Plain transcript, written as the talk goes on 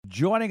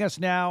Joining us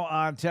now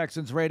on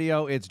Texans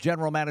Radio, it's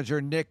General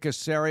Manager Nick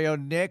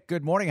Caserio. Nick,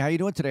 good morning. How are you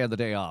doing today on the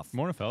day off?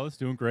 Morning, fellas.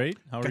 Doing great.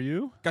 How are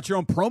you? Got your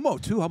own promo,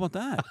 too. How about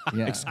that?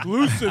 Yeah.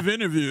 Exclusive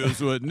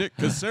interviews with Nick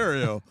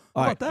Caserio.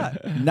 How about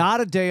that?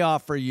 Not a day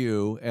off for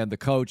you and the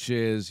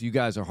coaches. You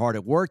guys are hard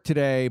at work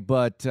today,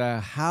 but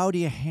how do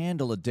you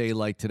handle a day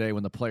like today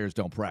when the players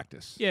don't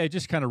practice? Yeah,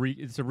 just kind of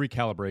it's a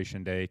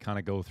recalibration day. Kind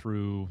of go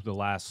through the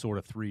last sort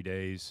of 3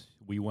 days.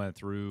 We went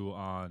through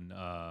on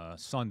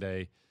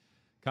Sunday,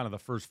 kind of the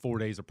first 4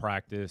 days of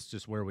practice,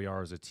 just where we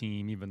are as a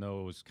team, even though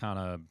it was kind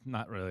of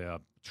not really a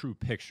true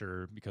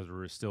picture because we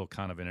were still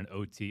kind of in an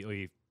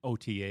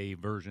OTA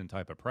version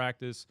type of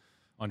practice,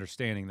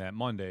 understanding that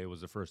Monday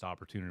was the first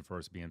opportunity for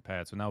us to be in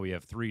pads. So now we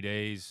have 3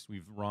 days.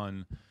 We've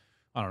run,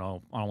 I don't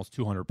know, almost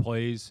 200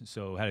 plays.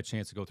 So had a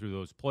chance to go through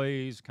those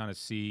plays, kind of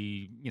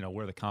see,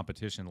 where the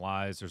competition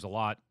lies. There's a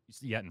lot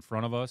yet in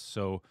front of us.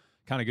 So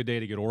kind of good day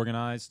to get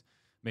organized,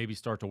 maybe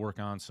start to work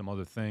on some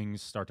other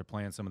things, start to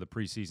plan some of the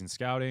preseason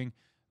scouting.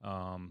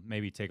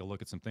 Maybe take a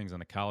look at some things on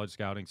the college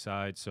scouting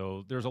side.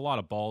 So there's a lot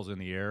of balls in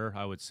the air,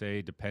 I would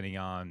say, depending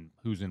on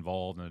who's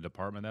involved and the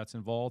department that's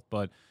involved.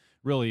 But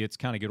really, it's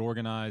kind of get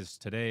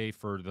organized today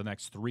for the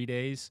next 3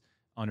 days,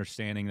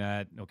 understanding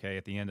that, okay,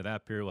 at the end of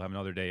that period, we'll have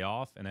another day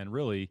off. And then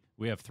really,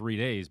 we have 3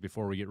 days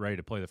before we get ready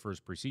to play the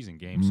first preseason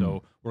game.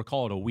 So we're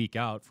called a week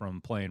out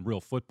from playing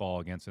real football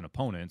against an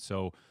opponent.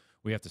 So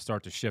we have to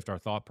start to shift our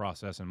thought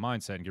process and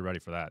mindset and get ready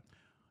for that.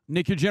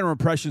 Nick, your general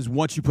impressions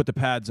once you put the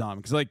pads on,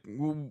 because like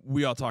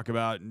we all talk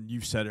about, and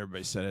you've said,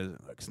 everybody said it,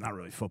 it's not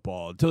really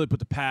football until they put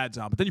the pads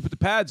on. But then you put the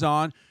pads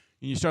on,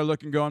 and you start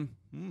looking, going,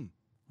 I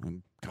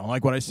kind of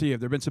like what I see. Have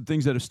there been some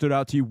things that have stood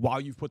out to you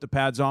while you've put the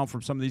pads on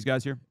from some of these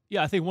guys here?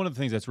 Yeah, I think one of the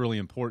things that's really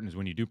important is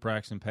when you do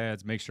practice in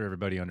pads, make sure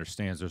everybody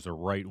understands there's a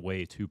right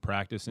way to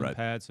practice in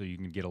pads so you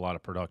can get a lot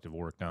of productive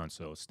work done.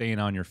 So staying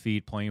on your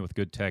feet, playing with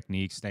good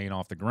technique, staying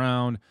off the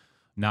ground,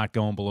 not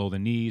going below the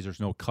knees. There's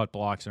no cut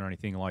blocks or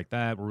anything like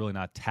that. We're really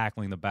not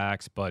tackling the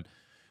backs, but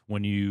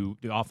when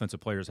the offensive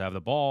players have the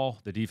ball,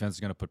 the defense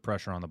is going to put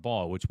pressure on the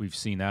ball, which we've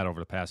seen that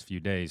over the past few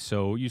days.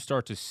 So you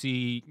start to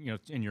see,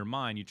 in your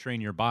mind, you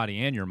train your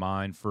body and your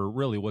mind for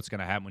really what's going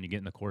to happen when you get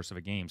in the course of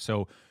a game.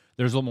 So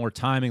there's a little more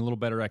timing, a little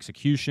better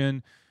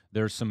execution.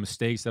 There's some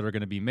mistakes that are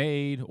going to be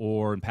made,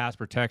 or in pass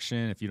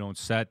protection, if you don't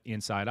set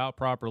inside out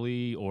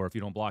properly, or if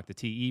you don't block the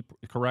TE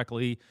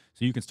correctly.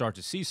 So you can start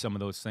to see some of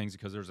those things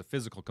because there's a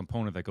physical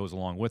component that goes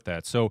along with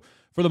that. So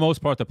for the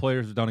most part, the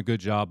players have done a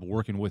good job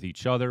working with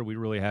each other. We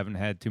really haven't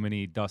had too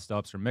many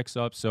dust-ups or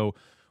mix-ups. So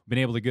we've been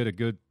able to get a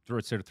good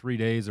 3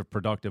 days of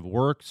productive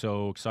work.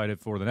 So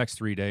excited for the next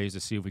 3 days to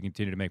see if we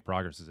continue to make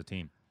progress as a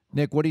team.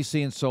 Nick, what are you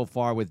seeing so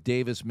far with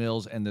Davis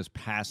Mills and this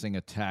passing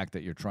attack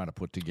that you're trying to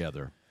put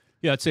together?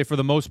 Yeah, I'd say for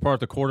the most part,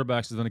 the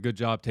quarterbacks have done a good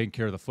job taking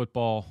care of the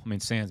football. I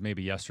mean, sans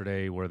maybe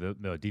yesterday where the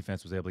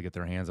defense was able to get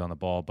their hands on the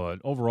ball. But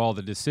overall,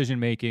 the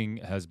decision-making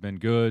has been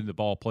good. The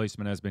ball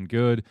placement has been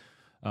good.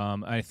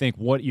 I think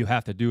what you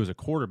have to do as a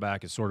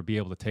quarterback is sort of be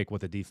able to take what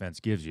the defense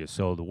gives you.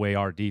 So the way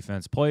our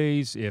defense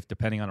plays, if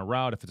depending on a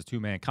route, if it's a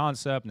two-man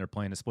concept and they're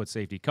playing a split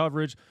safety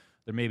coverage,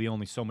 there may be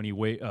only so many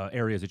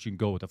areas that you can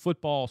go with the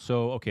football.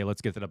 So, okay,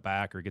 let's get to the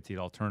back or get to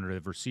the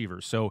alternative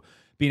receivers. So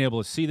being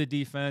able to see the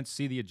defense,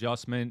 see the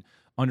adjustment,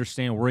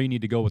 understand where you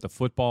need to go with the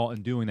football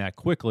and doing that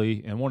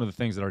quickly. And one of the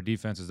things that our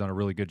defense has done a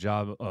really good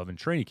job of in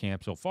training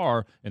camp so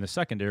far in the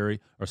secondary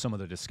are some of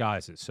the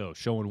disguises. So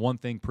showing one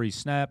thing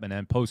pre-snap and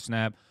then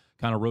post-snap,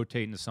 kind of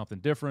rotating to something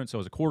different. So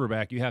as a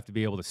quarterback, you have to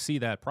be able to see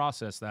that,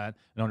 process that,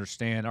 and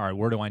understand, all right,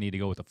 where do I need to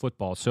go with the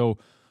football? So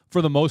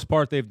for the most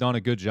part, they've done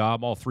a good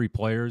job, all three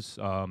players.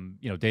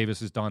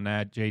 Davis has done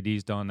that,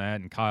 JD's done that,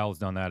 and Kyle has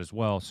done that as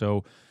well.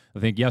 So I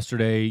think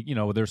yesterday,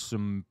 there's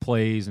some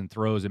plays and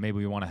throws that maybe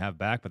we want to have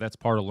back, but that's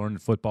part of learning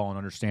football and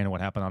understanding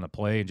what happened on the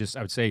play. And just,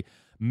 I would say,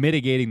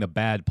 mitigating the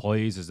bad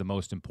plays is the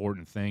most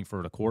important thing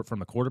from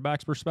the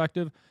quarterback's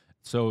perspective.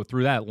 So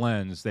through that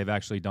lens, they've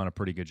actually done a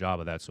pretty good job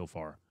of that so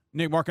far.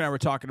 Nick, Mark and I were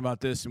talking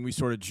about this, and we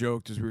sort of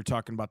joked as we were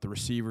talking about the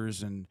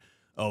receivers and,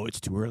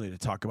 it's too early to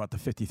talk about the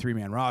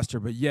 53-man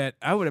roster, but yet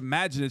I would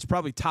imagine it's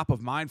probably top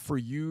of mind for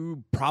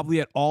you probably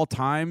at all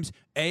times.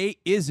 A,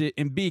 is it?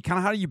 And B, kind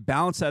of how do you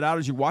balance that out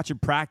as you watch it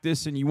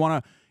practice and you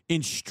want to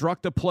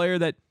instruct a player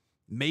that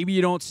maybe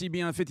you don't see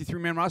being on the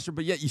 53-man roster,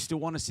 but yet you still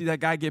want to see that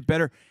guy get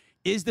better?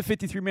 Is the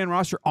 53-man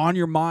roster on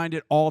your mind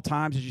at all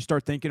times as you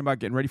start thinking about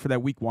getting ready for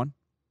that week one?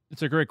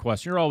 It's a great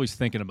question. You're always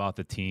thinking about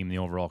the team, the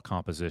overall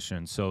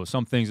composition. So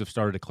some things have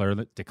started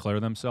to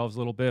declare themselves a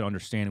little bit,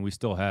 understanding we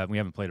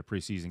haven't played a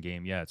preseason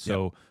game yet.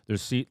 So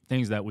there's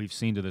things that we've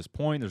seen to this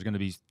point. There's going to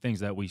be things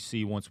that we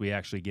see once we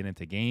actually get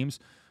into games.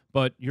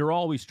 But you're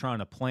always trying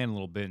to plan a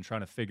little bit and trying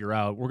to figure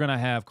out, we're going to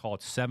have, call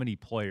it 70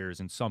 players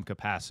in some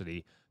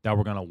capacity that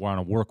we're going to want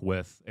to work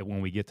with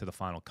when we get to the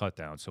final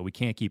cutdown. So we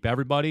can't keep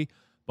everybody.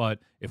 But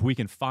if we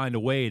can find a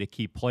way to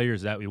keep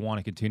players that we want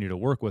to continue to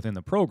work with in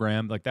the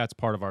program, like that's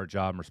part of our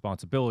job and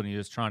responsibility,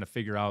 is trying to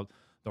figure out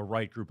the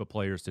right group of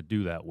players to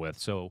do that with.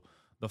 So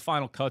the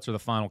final cuts are the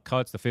final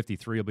cuts. The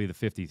 53 will be the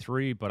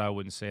 53, but I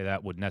wouldn't say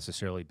that would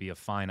necessarily be a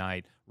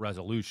finite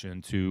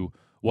resolution to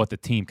what the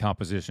team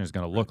composition is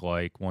going to look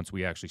like once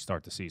we actually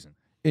start the season.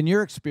 In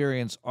your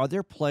experience, are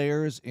there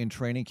players in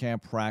training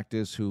camp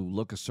practice who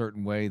look a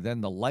certain way,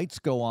 then the lights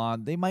go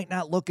on, they might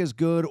not look as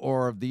good,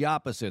 or the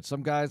opposite?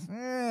 Some guys,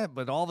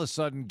 but all of a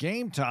sudden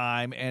game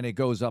time and it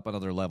goes up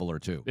another level or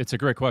two. It's a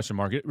great question,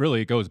 Mark.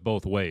 It goes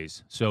both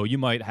ways. So you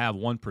might have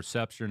one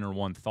perception or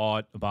one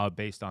thought about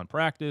based on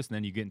practice, and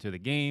then you get into the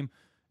game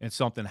and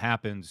something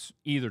happens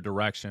either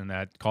direction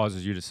that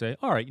causes you to say,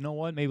 all right, you know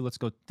what, maybe let's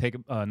go take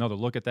another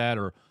look at that,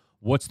 or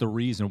what's the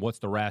reason, what's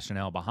the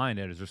rationale behind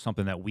it? Is there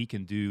something that we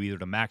can do either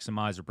to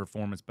maximize their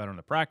performance better on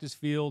the practice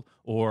field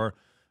or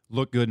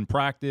look good in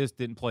practice,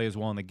 didn't play as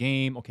well in the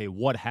game? Okay,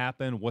 what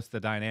happened? What's the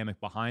dynamic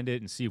behind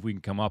it? And see if we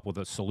can come up with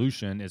a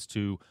solution as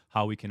to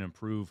how we can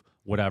improve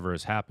whatever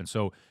has happened.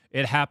 So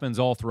it happens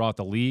all throughout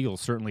the league. It'll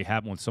certainly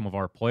happen with some of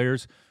our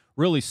players.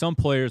 Really, some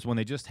players, when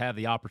they just have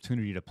the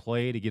opportunity to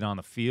play, to get on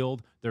the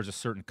field, there's a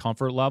certain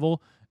comfort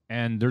level.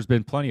 And there's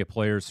been plenty of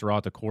players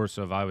throughout the course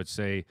of, I would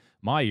say,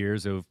 my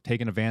years who have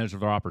taken advantage of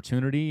their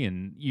opportunity.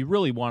 And you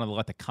really want to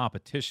let the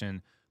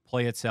competition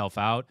play itself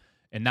out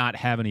and not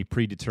have any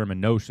predetermined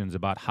notions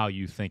about how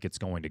you think it's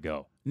going to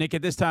go. Nick,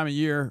 at this time of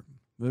year,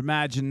 I would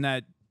imagine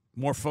that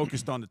more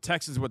focused on the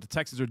Texans, what the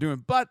Texans are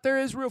doing. But there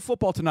is real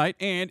football tonight,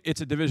 and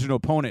it's a divisional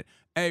opponent.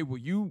 Hey, will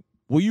you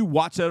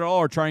watch that at all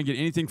or try and get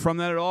anything from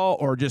that at all,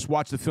 or just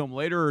watch the film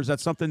later? Or is that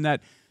something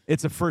that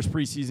it's a first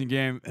preseason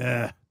game,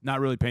 not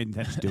really paying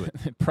attention to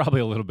it? Probably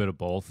a little bit of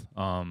both.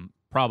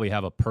 Probably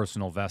have a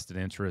personal vested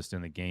interest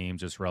in the game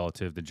just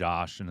relative to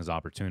Josh and his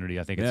opportunity.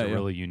 I think it's a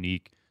really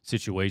unique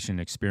situation,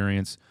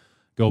 experience.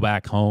 Go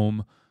back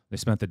home. They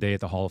spent the day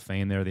at the Hall of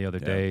Fame there the other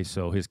day,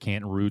 so his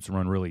Canton roots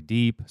run really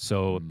deep.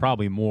 So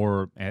probably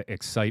more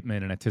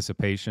excitement and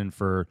anticipation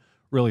for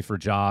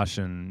Josh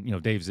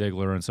and Dave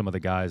Ziegler and some of the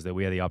guys that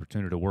we had the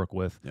opportunity to work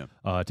with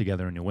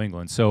together in New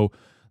England. So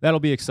that'll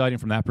be exciting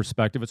from that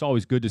perspective. It's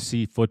always good to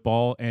see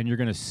football, and you're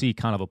going to see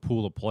kind of a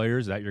pool of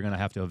players that you're going to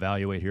have to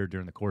evaluate here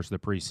during the course of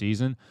the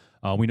preseason.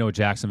 We know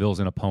Jacksonville's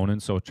an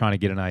opponent, so trying to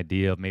get an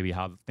idea of maybe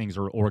how things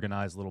are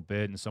organized a little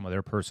bit and some of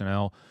their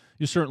personnel,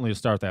 you certainly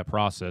start that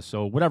process.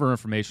 So whatever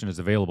information is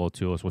available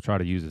to us, we'll try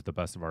to use it to the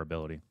best of our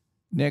ability.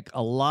 Nick,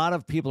 a lot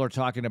of people are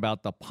talking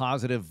about the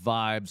positive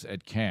vibes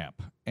at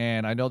camp.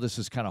 And I know this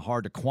is kind of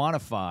hard to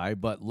quantify,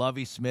 but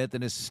Lovie Smith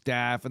and his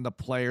staff and the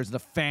players, the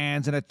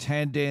fans and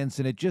attendance,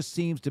 and it just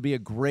seems to be a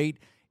great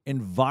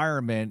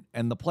environment,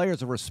 and the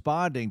players are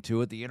responding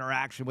to it, the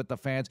interaction with the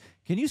fans.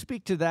 Can you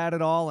speak to that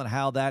at all and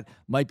how that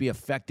might be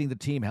affecting the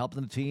team,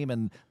 helping the team,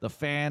 and the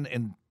fan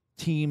and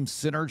team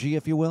synergy,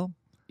 if you will?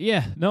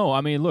 Yeah, no,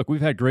 I mean, look,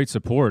 we've had great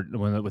support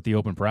with the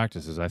open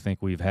practices. I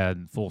think we've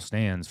had full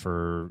stands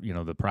for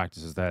the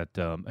practices that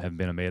have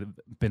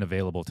been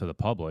available to the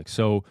public.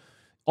 So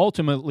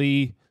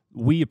ultimately,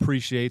 we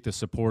appreciate the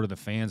support of the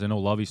fans. I know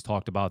Lovey's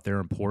talked about their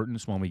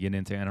importance when we get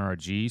into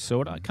NRG,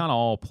 so it kind of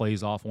all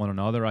plays off one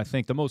another. I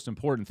think the most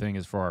important thing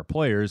is for our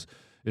players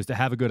is to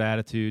have a good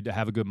attitude, to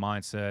have a good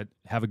mindset,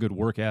 have a good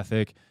work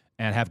ethic,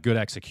 and have good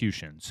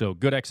execution. So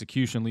good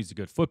execution leads to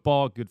good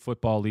football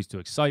leads to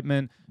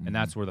excitement, and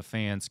that's where the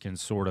fans can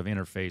sort of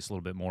interface a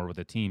little bit more with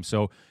the team.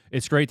 So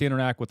it's great to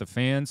interact with the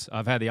fans.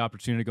 I've had the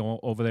opportunity to go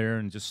over there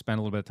and just spend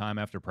a little bit of time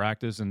after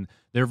practice, and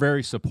they're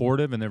very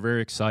supportive and they're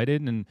very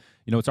excited. And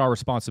it's our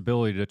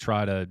responsibility to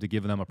try to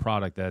give them a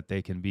product that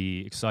they can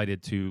be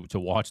excited to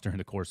watch during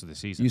the course of the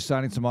season. You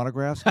signing some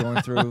autographs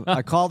going through?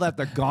 I call that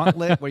the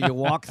gauntlet, where you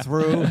walk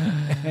through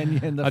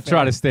and I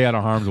try to stay out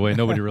of harm's way.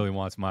 Nobody really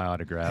wants my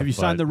autograph. Have you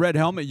signed the red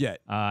helmet yet?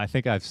 I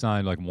think I've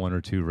signed like 1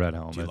 or 2 red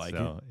helmets. Do you like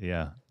it?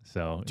 Yeah.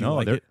 So Do you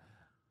like it?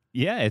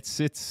 Yeah,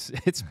 it's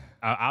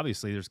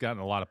obviously there's gotten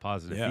a lot of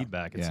positive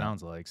feedback. It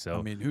sounds like so.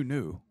 I mean, who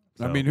knew?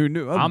 So, who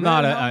knew? I'm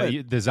not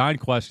design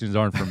questions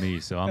aren't for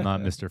me, so I'm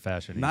not Mr.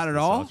 Fashionista. Not at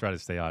all? So I'll try to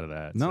stay out of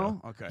that.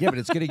 No? So. Okay. Yeah, but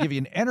it's going to give you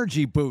an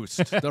energy boost,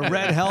 the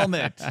red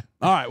helmet.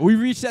 All right, we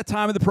reached that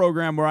time of the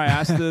program where I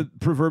asked the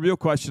proverbial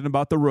question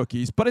about the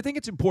rookies, but I think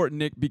it's important,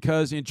 Nick,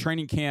 because in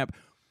training camp,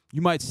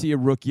 you might see a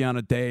rookie on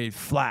a day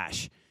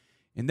flash.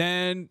 And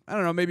then, I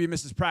don't know, maybe he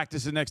misses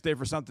practice the next day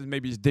for something,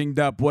 maybe he's dinged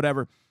up,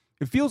 whatever.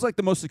 It feels like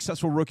the most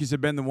successful rookies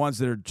have been the ones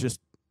that are just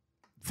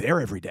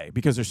there every day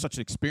because there's such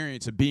an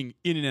experience of being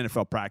in an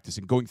NFL practice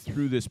and going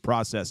through this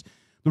process.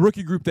 The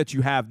rookie group that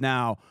you have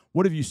now,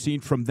 what have you seen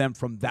from them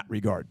from that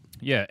regard?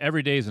 Yeah,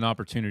 every day is an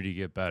opportunity to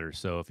get better.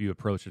 So if you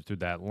approach it through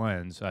that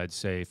lens, I'd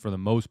say for the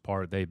most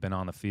part, they've been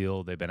on the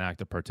field. They've been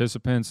active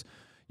participants.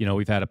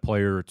 We've had a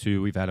player or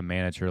two. We've had a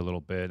manager a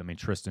little bit. I mean,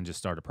 Tristan just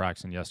started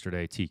practicing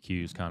yesterday.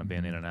 TQ's kind of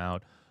been in and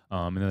out.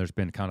 And then there's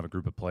been kind of a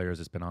group of players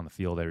that's been on the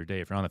field every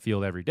day. If you're on the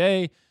field every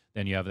day,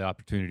 then you have the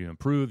opportunity to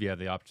improve. You have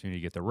the opportunity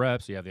to get the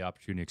reps. You have the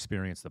opportunity to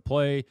experience the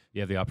play.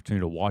 You have the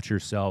opportunity to watch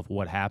yourself,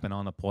 what happened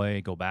on the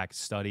play, go back,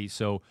 study.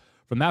 So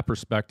from that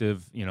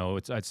perspective,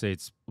 I'd say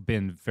it's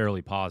been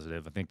fairly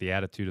positive. I think the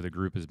attitude of the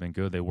group has been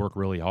good. They work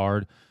really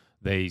hard.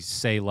 They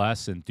say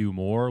less and do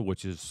more,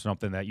 which is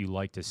something that you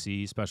like to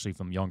see, especially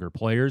from younger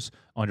players,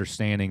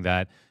 understanding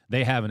that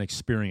they haven't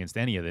experienced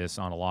any of this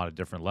on a lot of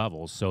different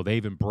levels. So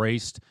they've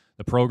embraced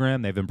the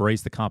program, they've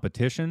embraced the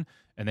competition,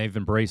 and they've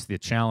embraced the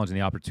challenge and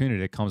the opportunity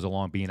that comes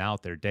along being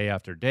out there day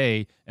after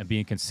day and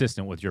being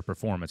consistent with your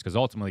performance, because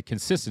ultimately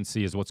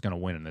consistency is what's going to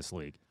win in this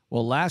league.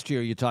 Well, last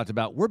year you talked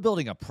about we're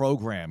building a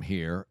program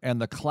here,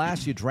 and the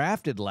class you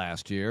drafted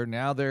last year,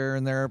 now they're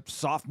in their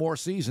sophomore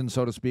season,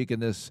 so to speak, in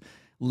this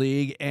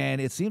league,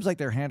 and it seems like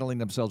they're handling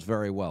themselves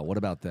very well. What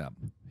about them?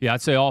 Yeah,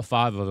 I'd say all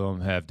 5 of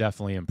them have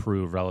definitely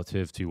improved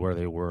relative to where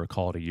they were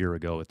called a year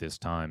ago at this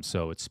time.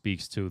 So it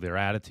speaks to their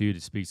attitude,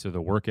 it speaks to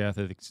their work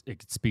ethic,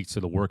 it speaks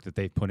to the work that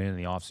they've put in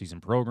the offseason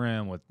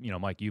program with,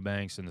 Mike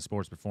Eubanks and the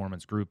sports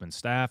performance group and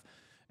staff.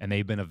 And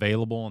they've been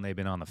available and they've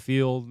been on the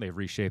field. They've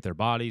reshaped their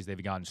bodies.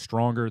 They've gotten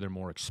stronger. They're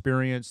more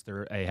experienced.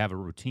 They have a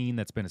routine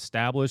that's been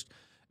established.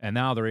 And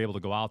now they're able to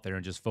go out there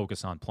and just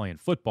focus on playing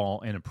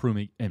football and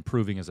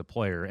improving as a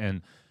player.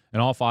 And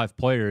all 5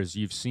 players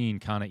you've seen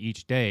kind of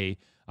each day,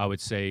 I would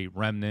say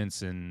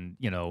remnants and,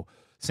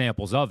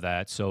 samples of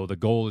that. So the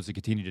goal is to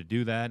continue to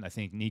do that. And I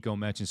think Nico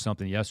mentioned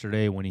something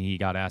yesterday when he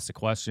got asked a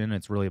question.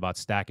 It's really about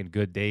stacking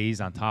good days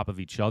on top of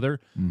each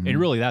other. Mm-hmm. And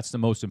really, that's the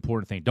most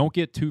important thing. Don't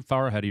get too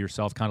far ahead of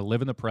yourself. Kind of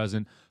live in the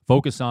present.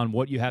 Focus on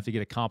what you have to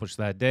get accomplished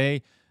that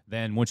day.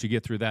 Then once you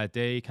get through that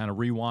day, kind of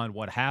rewind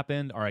what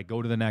happened. All right,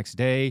 go to the next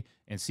day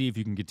and see if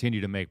you can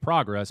continue to make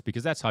progress,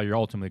 because that's how you're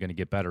ultimately going to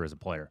get better as a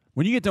player.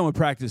 When you get done with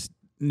practice,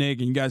 Nick,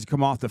 and you guys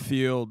come off the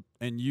field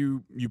and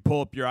you pull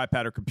up your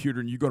iPad or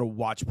computer and you go to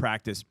watch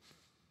practice,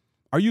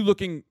 are you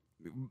looking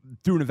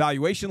through an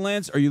evaluation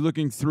lens? Are you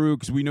looking through,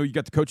 because we know you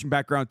got the coaching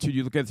background too,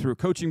 you look at it through a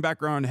coaching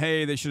background,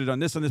 hey, they should have done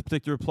this on this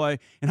particular play?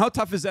 And how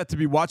tough is that to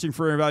be watching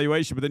for an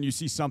evaluation, but then you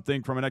see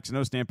something from an X and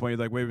O standpoint,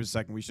 you're like, wait a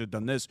second, we should have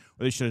done this,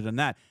 or they should have done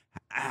that.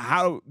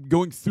 How,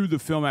 going through the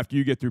film after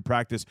you get through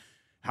practice,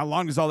 how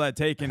long does all that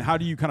take, and how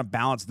do you kind of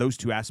balance those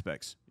two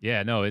aspects?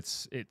 Yeah, no,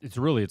 it's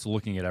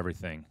looking at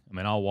everything. I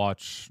mean, I'll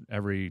watch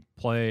every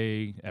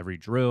play, every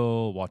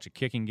drill, watch a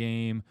kicking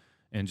game,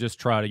 and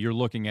just you're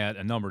looking at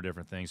a number of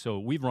different things. So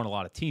we've run a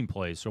lot of team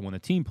plays. So when the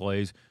team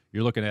plays,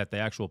 you're looking at the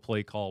actual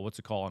play call. What's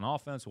the call on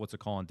offense? What's the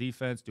call on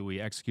defense? Do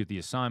we execute the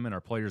assignment?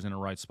 Are players in the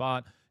right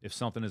spot? If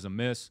something is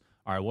amiss,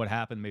 all right, what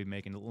happened? Maybe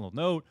making a little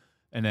note.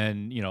 And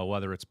then,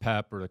 whether it's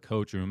Pep or the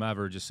coach or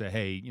whomever, just say,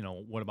 hey,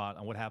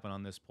 what happened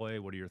on this play?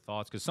 What are your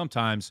thoughts? Because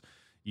sometimes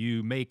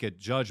you make a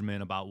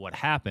judgment about what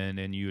happened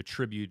and you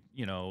attribute,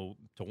 to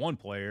one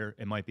player.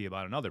 It might be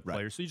about another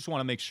player. Right. So you just want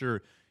to make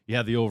sure you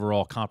have the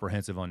overall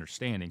comprehensive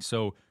understanding.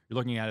 So you're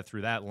looking at it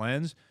through that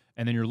lens.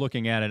 And then you're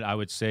looking at it, I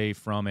would say,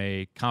 from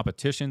a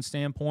competition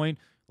standpoint.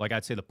 Like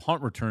I'd say the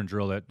punt return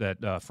drill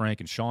that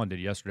Frank and Sean did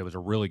yesterday was a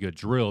really good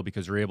drill,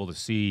 because you're able to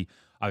see,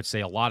 I would say,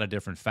 a lot of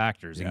different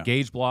factors. Yeah.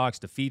 Engage blocks,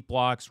 defeat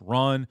blocks,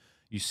 run.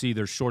 You see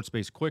their short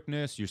space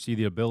quickness. You see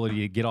the ability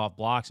to get off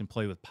blocks and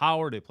play with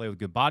power. They play with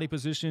good body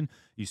position.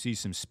 You see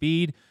some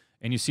speed.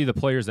 And you see the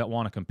players that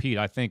want to compete.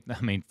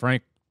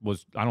 Frank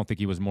I don't think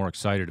he was more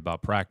excited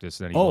about practice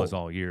than he was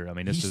all year. I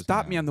mean, he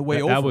stopped me on the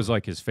way over. That was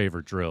like his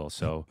favorite drill.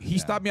 So he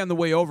stopped me on the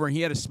way over, and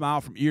he had a smile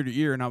from ear to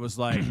ear, and I was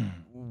like,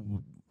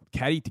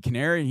 cat eat the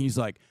canary, and he's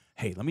like,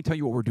 hey, let me tell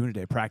you what we're doing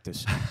today at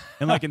practice.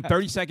 And like in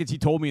 30 seconds, he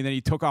told me, and then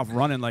he took off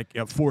running like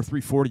at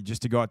 4.340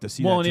 just to go out to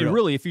see that drill. And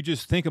really, if you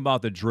just think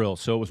about the drill,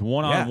 so it was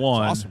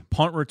one-on-one, awesome.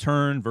 Punt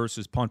return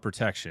versus punt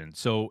protection.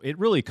 So it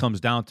really comes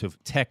down to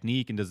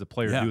technique and does the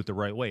player do it the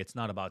right way. It's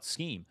not about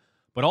scheme.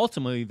 But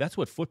ultimately, that's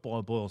what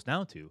football boils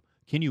down to.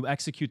 Can you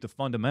execute the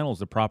fundamentals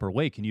the proper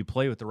way? Can you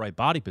play with the right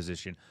body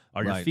position?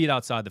 Are your feet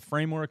outside the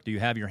framework? Do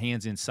you have your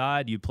hands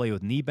inside? Do you play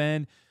with knee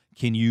bend?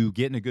 Can you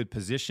get in a good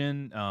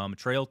position,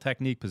 trail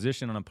technique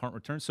position on a punt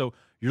return? So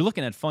you're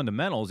looking at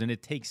fundamentals, and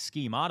it takes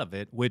scheme out of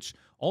it, which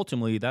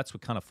ultimately that's what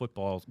kind of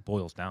football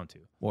boils down to.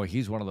 Boy,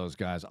 he's one of those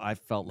guys. I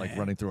felt like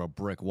running through a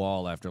brick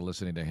wall after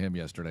listening to him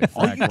yesterday.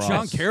 All you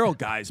John Carroll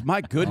guys,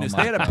 my goodness.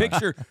 They had a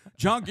picture.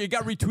 John, it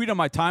got retweeted on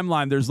my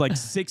timeline. There's like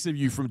 6 of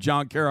you from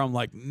John Carroll. I'm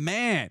like,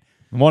 man.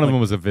 One of them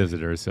was a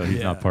visitor, so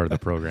he's not part of the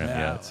program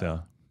yet.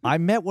 So I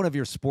met one of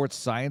your sports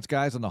science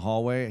guys in the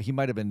hallway. He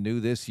might have been new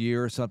this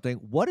year or something.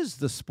 What is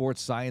the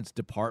sports science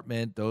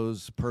department,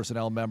 those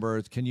personnel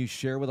members? Can you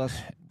share with us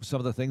some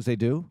of the things they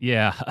do?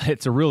 Yeah,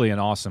 it's an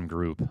awesome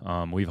group.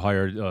 We've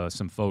hired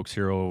some folks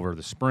here over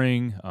the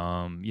spring.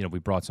 We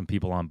brought some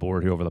people on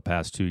board here over the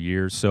past 2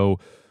 years. So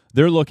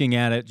they're looking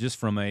at it just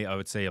from I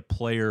would say, a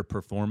player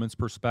performance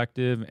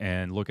perspective,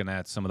 and looking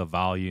at some of the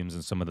volumes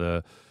and some of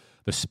the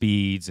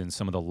speeds and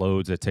some of the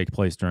loads that take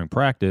place during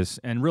practice.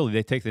 And really,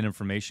 they take that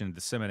information and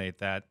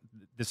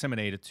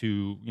disseminate it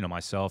to,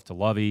 myself, to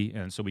Lovey,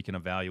 and so we can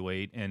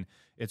evaluate. And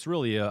it's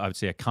really, I would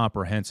say, a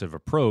comprehensive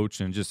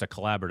approach and just a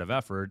collaborative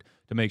effort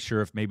to make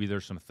sure if maybe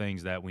there's some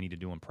things that we need to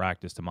do in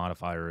practice to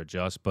modify or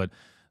adjust. But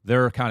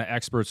they're kind of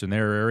experts in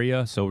their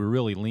area, so we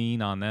really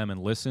lean on them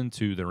and listen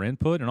to their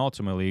input, and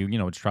ultimately,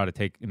 try to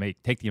take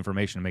the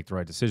information and make the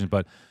right decision.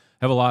 But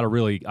have a lot of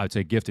really, I would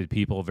say, gifted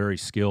people, very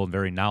skilled,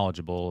 very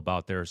knowledgeable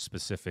about their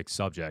specific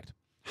subject.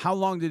 How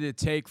long did it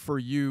take for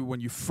you when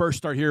you first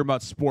start hearing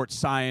about sports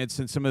science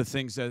and some of the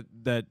things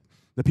that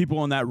the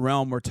people in that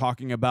realm were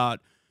talking about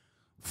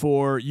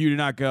for you to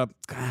not go,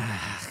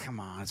 come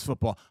on, it's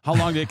football? How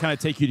long did it kind of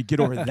take you to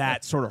get over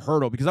that sort of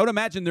hurdle? Because I would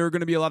imagine there are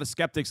going to be a lot of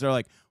skeptics that are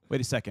like,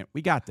 wait a second,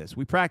 we got this.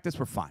 We practice,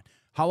 we're fine.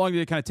 How long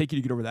did it kind of take you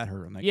to get over that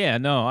hurdle? Yeah,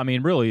 no, I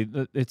mean, really,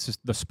 it's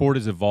just, the sport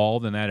has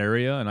evolved in that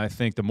area, and I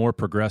think the more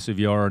progressive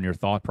you are in your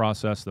thought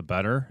process, the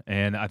better.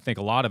 And I think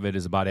a lot of it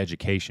is about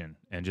education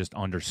and just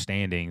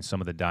understanding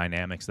some of the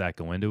dynamics that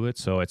go into it.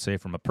 So I'd say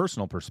from a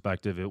personal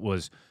perspective, it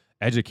was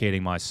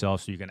educating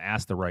myself so you can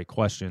ask the right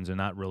questions and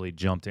not really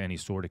jump to any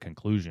sort of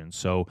conclusion.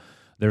 So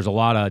there's a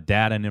lot of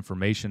data and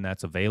information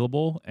that's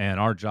available, and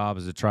our job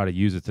is to try to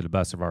use it to the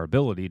best of our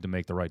ability to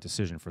make the right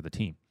decision for the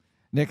team.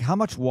 Nick, how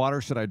much water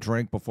should I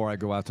drink before I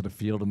go out to the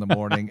field in the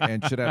morning?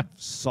 And should I have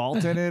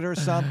salt in it or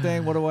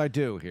something? What do I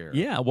do here?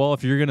 Yeah, well,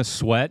 if you're going to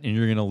sweat and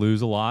you're going to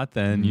lose a lot,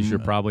 then you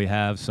should probably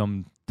have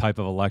some type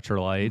of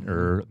electrolyte,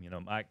 or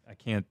I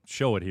can't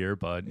show it here,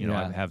 but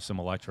I have some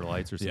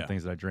electrolytes or some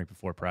things that I drink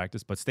before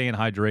practice. But staying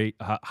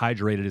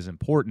hydrated is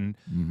important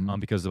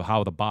because of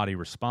how the body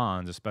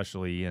responds,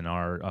 especially in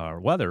our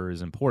weather,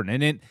 is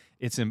important. And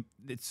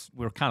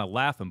we're kind of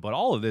laughing, but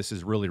all of this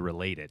is really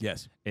related.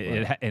 Yes,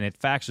 and it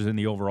factors in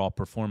the overall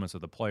performance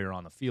of the player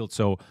on the field.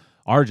 So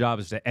our job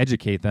is to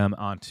educate them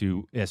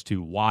as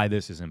to why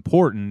this is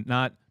important,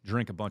 not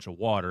drink a bunch of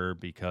water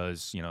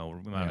because we're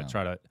going to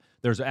try to.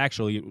 There's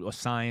actually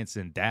science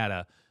and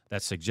data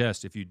that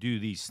suggests if you do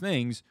these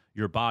things,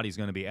 your body's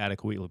going to be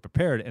adequately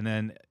prepared. And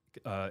then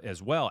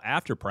as well,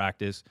 after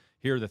practice,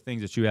 here are the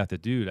things that you have to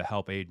do to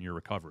help aid in your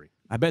recovery.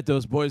 I bet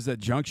those boys at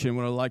Junction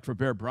would have liked for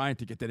Bear Bryant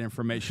to get that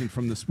information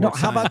from the sports.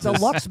 How about the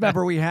Lux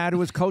member we had who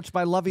was coached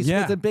by Lovie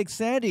Smith and Big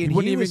Sandy, and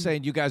he was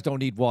saying you guys don't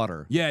need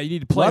water. Yeah, you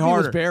need to play Lovie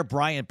harder. was Bear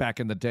Bryant back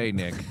in the day,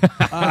 Nick.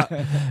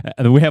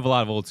 We have a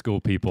lot of old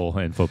school people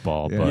in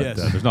football, but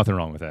there's nothing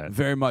wrong with that.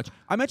 Very much.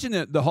 I mentioned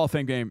the Hall of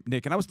Fame game,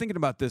 Nick, and I was thinking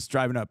about this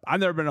driving up.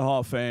 I've never been to the Hall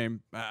of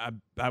Fame.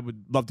 I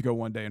would love to go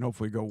one day and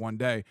hopefully go one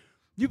day.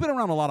 You've been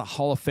around a lot of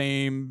Hall of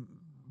Fame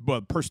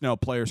personnel,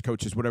 players,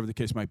 coaches, whatever the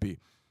case might be.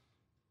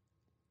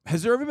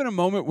 Has there ever been a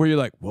moment where you're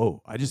like,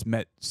 whoa, I just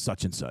met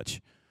such and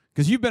such?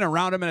 Because you've been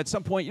around him, and at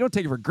some point, you don't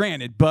take it for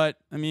granted. But,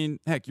 I mean,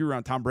 heck, you're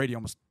around Tom Brady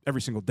almost every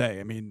single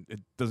day. I mean, it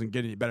doesn't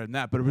get any better than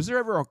that. But was there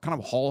ever a kind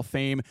of Hall of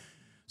Fame,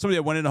 somebody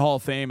that went into Hall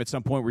of Fame at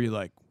some point where you're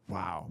like,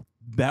 wow,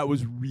 that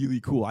was really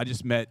cool. I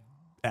just met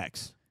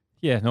X.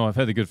 Yeah, no, I've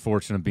had the good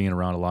fortune of being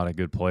around a lot of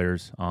good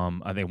players.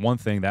 I think one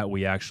thing that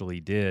we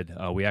actually did,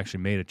 we actually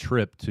made a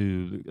trip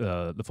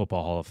to the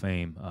Football Hall of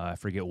Fame. I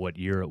forget what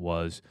year it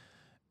was.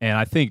 And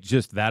I think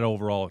just that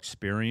overall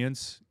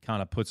experience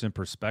kind of puts in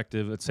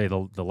perspective, let's say,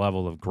 the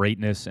level of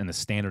greatness and the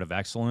standard of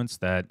excellence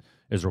that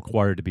is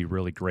required to be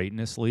really great in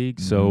this league.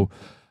 So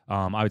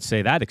I would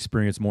say that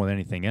experience more than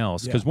anything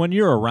else. Because when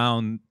you're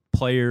around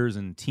players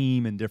and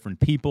team and different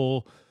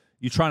people,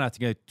 you try not to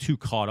get too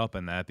caught up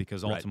in that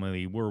because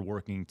ultimately we're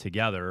working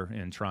together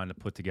and trying to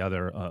put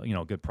together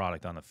a good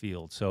product on the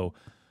field. So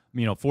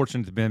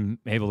fortunate to have been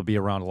able to be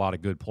around a lot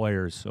of good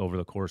players over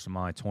the course of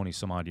my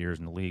 20-some-odd years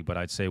in the league. But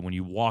I'd say when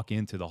you walk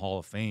into the Hall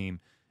of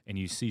Fame and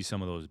you see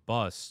some of those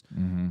busts,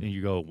 and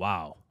you go,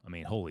 wow, I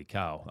mean, holy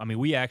cow. I mean,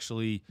 we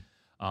actually,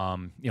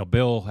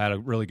 Bill has a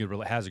really good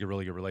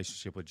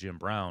relationship with Jim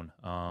Brown.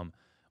 I'll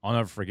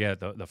never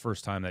forget the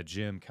first time that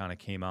Jim kind of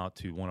came out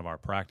to one of our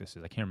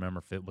practices. I can't remember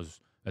if it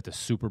was at the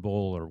Super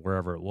Bowl or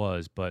wherever it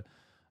was, but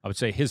I would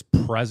say his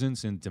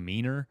presence and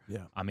demeanor,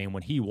 I mean,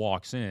 when he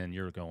walks in,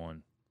 you're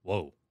going,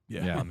 whoa.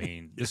 Yeah. I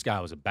mean, this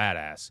guy was a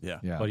badass. Yeah.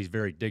 But he's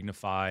very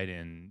dignified,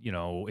 and,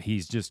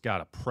 he's just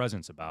got a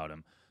presence about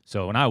him.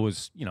 So when I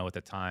was, at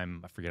the time,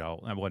 I forget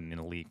how, I wasn't in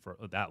the league for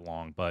that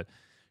long, but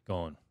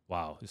going,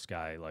 wow, this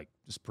guy,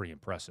 is pretty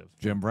impressive.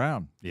 Jim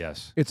Brown.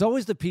 Yes. It's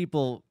always the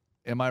people,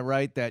 am I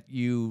right, that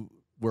you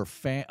were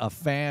a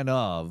fan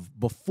of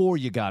before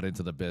you got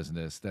into the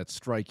business that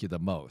strike you the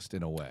most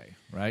in a way,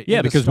 right?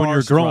 Yeah, because when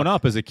you're growing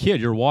up as a kid,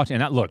 you're watching.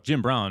 And look,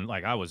 Jim Brown,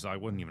 I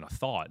wasn't even a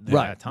thought at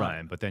that time.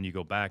 Right. But then you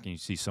go back and you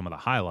see some of the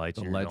highlights.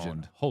 The and legend.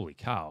 Going, holy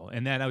cow.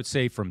 And then I would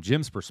say from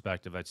Jim's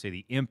perspective, I'd say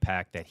the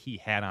impact that he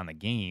had on the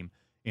game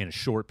in a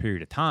short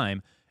period of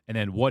time, and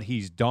then what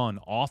he's done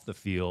off the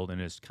field in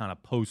his kind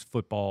of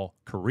post-football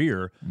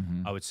career,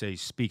 I would say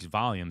speaks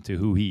volume to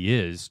who he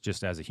is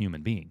just as a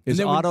human being. Is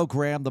Otto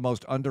Graham the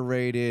most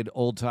underrated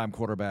old-time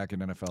quarterback in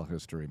NFL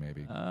history,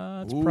 maybe?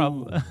 It's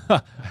probably.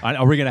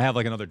 Are we going to have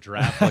another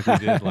draft like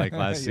we did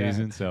last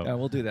season? So yeah,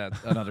 we'll do that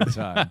another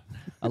time.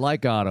 I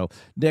like Otto.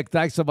 Nick,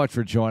 thanks so much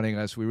for joining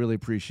us. We really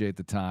appreciate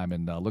the time,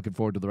 and looking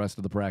forward to the rest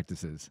of the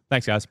practices.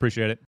 Thanks, guys. Appreciate it.